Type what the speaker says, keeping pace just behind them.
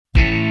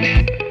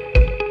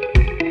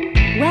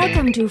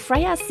Welcome to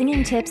Freya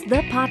Singing Tips,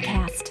 the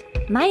podcast.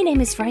 My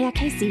name is Freya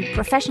Casey,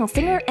 professional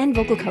singer and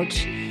vocal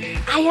coach.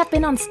 I have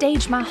been on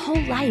stage my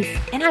whole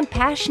life, and I'm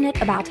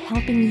passionate about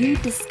helping you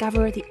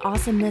discover the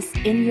awesomeness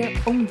in your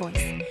own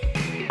voice.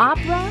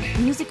 Opera,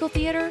 musical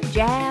theater,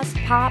 jazz,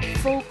 pop,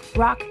 folk,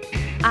 rock,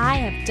 I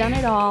have done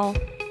it all.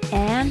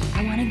 And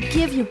I want to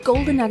give you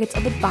golden nuggets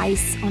of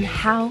advice on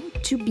how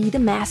to be the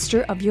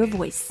master of your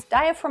voice.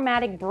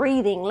 Diaphragmatic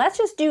breathing. Let's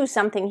just do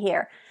something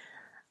here.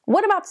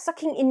 What about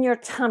sucking in your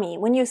tummy?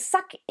 When you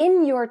suck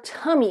in your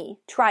tummy,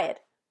 try it.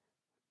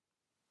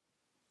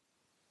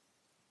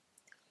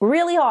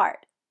 Really hard.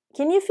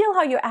 Can you feel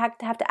how you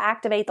have to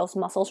activate those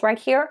muscles right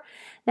here?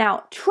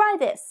 Now, try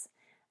this.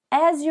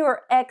 As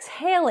you're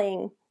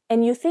exhaling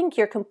and you think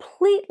you're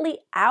completely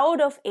out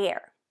of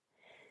air,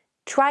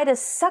 try to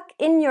suck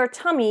in your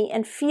tummy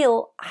and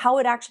feel how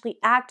it actually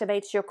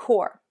activates your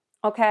core.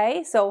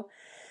 Okay? So,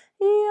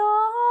 you're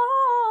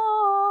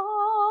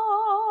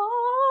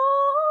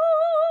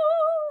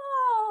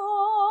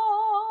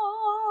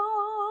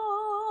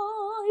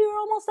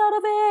almost out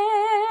of air.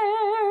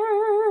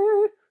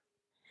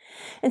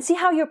 And see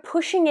how you're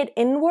pushing it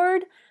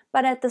inward,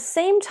 but at the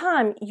same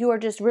time, you are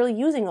just really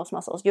using those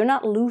muscles. You're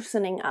not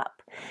loosening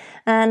up.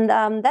 And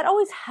that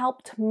always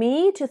helped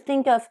me to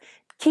think of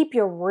keep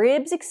your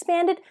ribs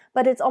expanded,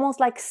 but it's almost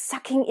like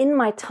sucking in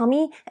my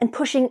tummy and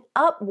pushing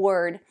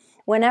upward.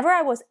 Whenever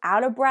I was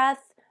out of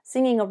breath,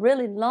 singing a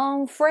really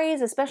long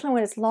phrase, especially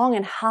when it's long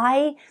and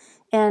high,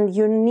 and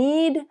you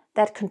need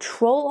that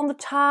control on the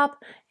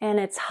top, and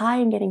it's high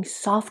and getting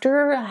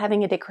softer,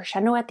 having a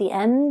decrescendo at the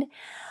end.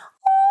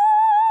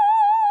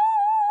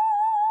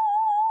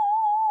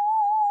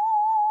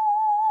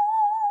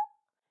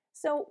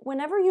 So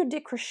whenever you're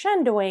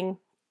decrescendoing,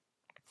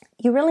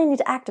 you really need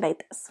to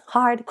activate this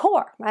hard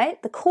core,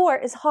 right? The core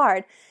is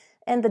hard.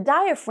 And the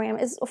diaphragm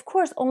is, of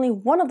course, only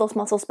one of those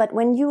muscles. But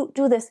when you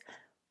do this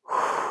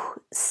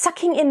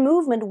sucking in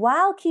movement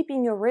while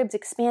keeping your ribs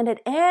expanded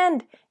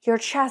and your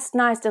chest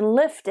nice and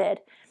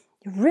lifted,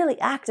 you're really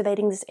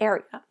activating this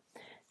area.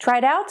 Try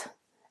it out.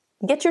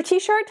 Get your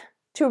t-shirt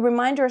to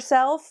remind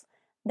yourself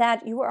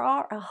that you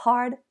are a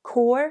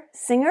hardcore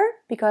singer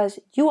because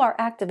you are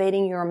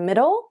activating your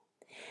middle.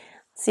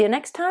 See you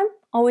next time.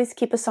 Always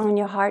keep a song in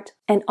your heart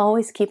and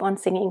always keep on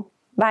singing.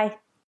 Bye.